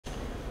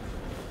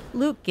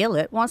Luke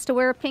Gillett wants to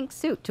wear a pink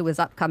suit to his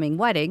upcoming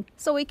wedding,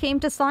 so he came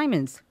to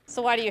Simon's.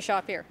 So why do you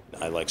shop here?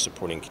 I like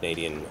supporting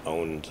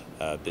Canadian-owned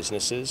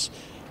businesses,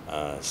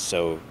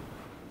 so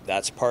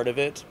that's part of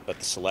it, but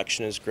the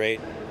selection is great.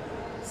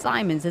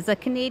 Simon's is a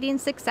Canadian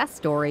success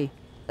story.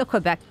 The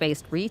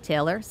Quebec-based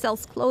retailer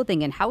sells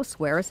clothing and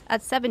housewares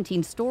at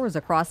 17 stores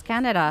across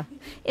Canada.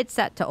 It's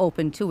set to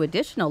open 2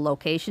 additional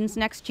locations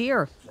next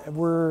year.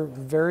 We're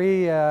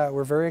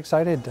very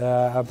excited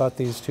about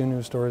these 2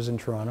 new stores in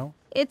Toronto.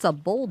 It's a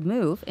bold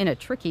move in a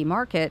tricky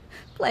market,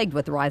 plagued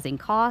with rising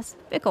costs,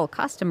 fickle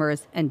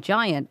customers, and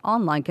giant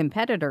online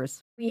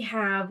competitors. We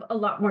have a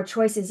lot more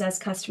choices as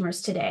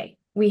customers today.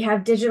 We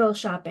have digital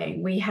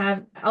shopping. We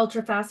have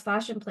ultra-fast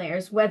fashion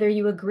players. Whether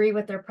you agree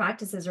with their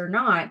practices or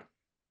not,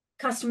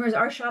 customers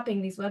are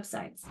shopping these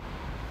websites.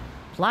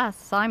 Plus,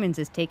 Simon's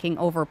is taking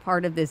over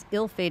part of this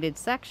ill-fated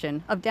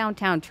section of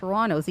downtown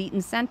Toronto's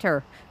Eaton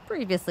Centre,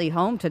 previously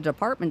home to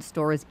department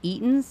stores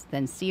Eaton's,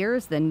 then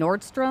Sears, then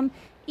Nordstrom,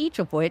 each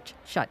of which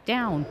shut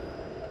down.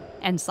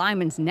 And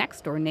Simon's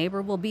next-door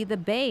neighbor will be the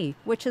Bay,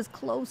 which has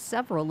closed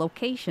several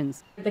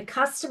locations. The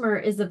customer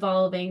is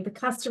evolving, the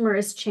customer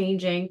is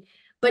changing,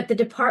 but the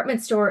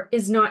department store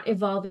is not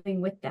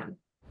evolving with them.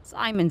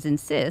 Simon's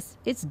insists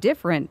it's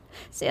different.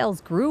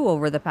 Sales grew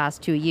over the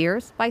past 2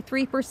 years by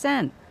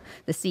 3%.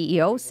 The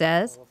CEO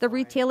says the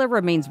retailer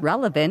remains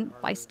relevant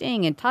by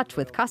staying in touch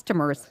with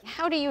customers.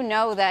 How do you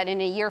know that in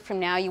a year from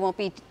now you won't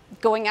be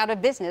going out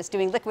of business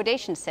doing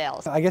liquidation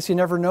sales? I guess you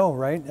never know,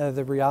 right?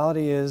 The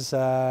reality is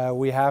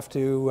we have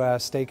to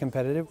stay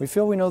competitive. We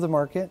feel we know the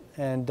market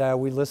and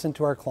we listen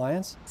to our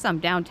clients. Some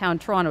downtown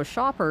Toronto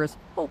shoppers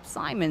hope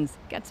Simon's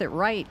gets it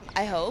right.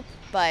 I hope,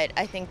 but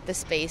I think the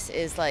space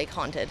is like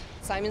haunted.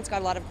 Simon's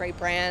got a lot of great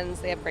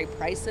brands. They have great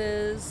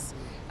prices.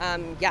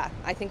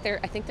 I think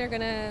they're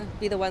gonna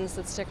be the ones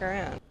that stick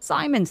around.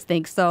 Simon's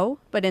thinks so,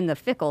 but in the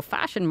fickle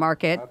fashion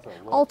market,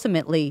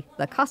 ultimately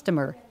the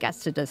customer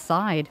gets to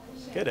decide.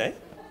 Good, eh?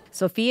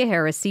 Sophia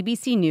Harris,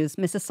 CBC News,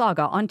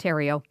 Mississauga,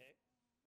 Ontario.